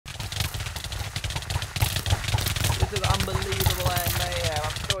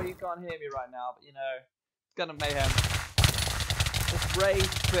sure you can't hear me right now, but you know, it's gonna mayhem. This rage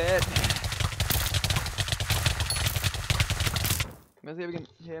pit. Let's see if we can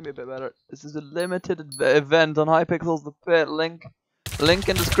hear me a bit better. This is a limited event on Hypixel's The Pit. Link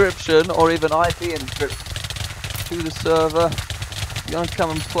in description, or even IP in description to the server. If you want to come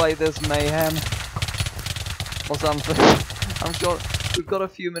and play this mayhem or something. I'm sure we've got a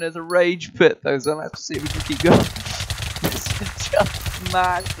few minutes of rage pit though, so let's see if we can keep going. It's just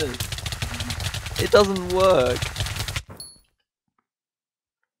madness. It doesn't work.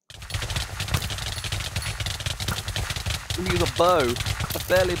 I'm gonna use a bow. I've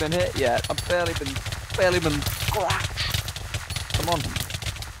barely been hit yet. I've barely been scratched. Come on.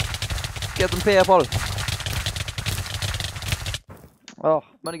 Get some people. Oh,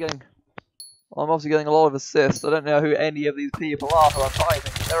 I'm only getting... Well, I'm obviously getting a lot of assists. I don't know who any of these people are who are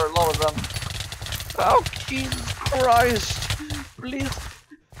fighting. There are a lot of them. Oh, Jesus Christ! Please.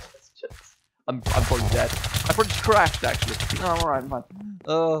 I'm probably dead. I probably just crashed, actually. No, I'm alright, I'm fine.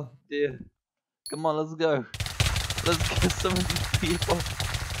 Oh, dear. Come on, let's go. Let's get some of these people.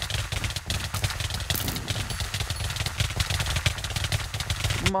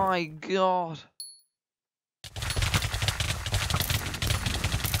 My God.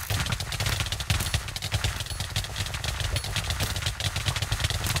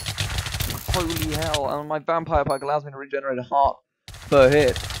 Holy hell, and my vampire pack allows me to regenerate a heart per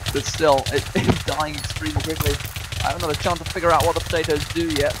hit, but still, it's dying extremely quickly. I haven't had a chance to figure out what the potatoes do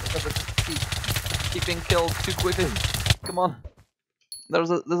yet, because I just keep being killed too quickly. Come on. There's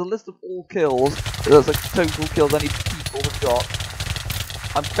a list of all kills. There's like total kills any people have got.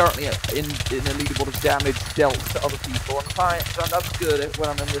 I'm currently in a leaderboard of damage dealt to other people. I'm fine. That's good when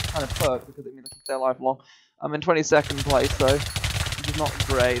I'm in this kind of perk because it means I can stay alive long. I'm in 22nd place though, which is not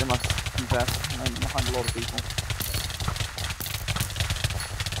great. I must confess. I'm behind a lot of people.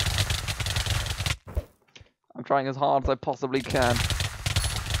 I'm trying as hard as I possibly can.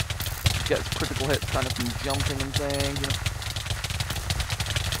 Gets critical hits kind of from jumping and things, you know.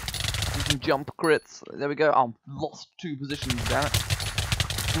 You can jump crits. There we go. Oh, lost 2 positions, damn it.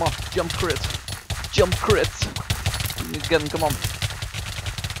 Come on, jump crits. Jump crits. You need to get them, come on.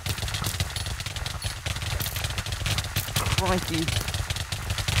 Crikey.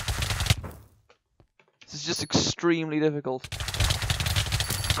 This is just extremely difficult.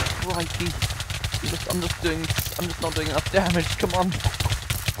 Crikey. I'm just not doing enough damage, come on.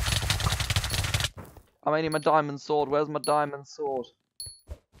 I'm aiming my diamond sword. Where's my diamond sword?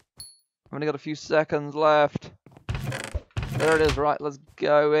 I've only got a few seconds left. There it is, right, let's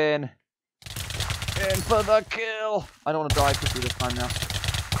go in. In for the kill! I don't want to die quickly this time now.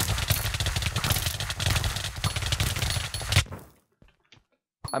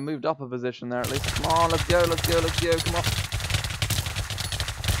 I moved up a position there at least. Come on, let's go, let's go, let's go, come on.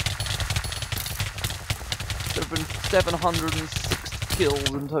 There have been 706 kills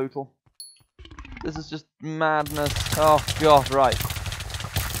in total. This is just madness. Oh God, right.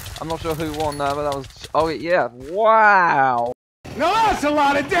 I'm not sure who won there, but that was... Oh yeah, wow! Now that's a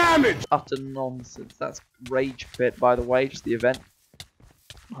lot of damage! Utter nonsense. That's Rage Pit, by the way, just the event.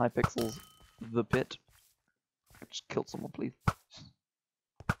 Hypixel's The Pit. I just killed someone, please.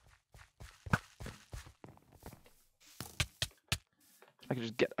 I could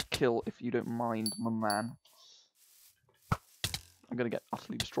just get a kill if you don't mind, my man. I'm gonna get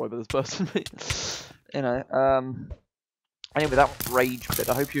utterly destroyed by this person. You know, anyway, that was Rage Pit.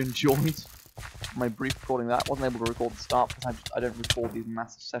 I hope you enjoyed my brief recording of that. I wasn't able to record the start because I don't record these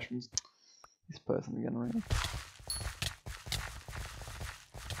massive sessions. This person again, really.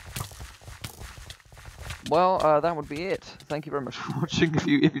 Well, that would be it. Thank you very much for watching. If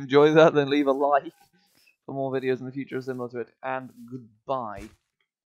you enjoyed that, then leave a like for more videos in the future similar to it. And goodbye.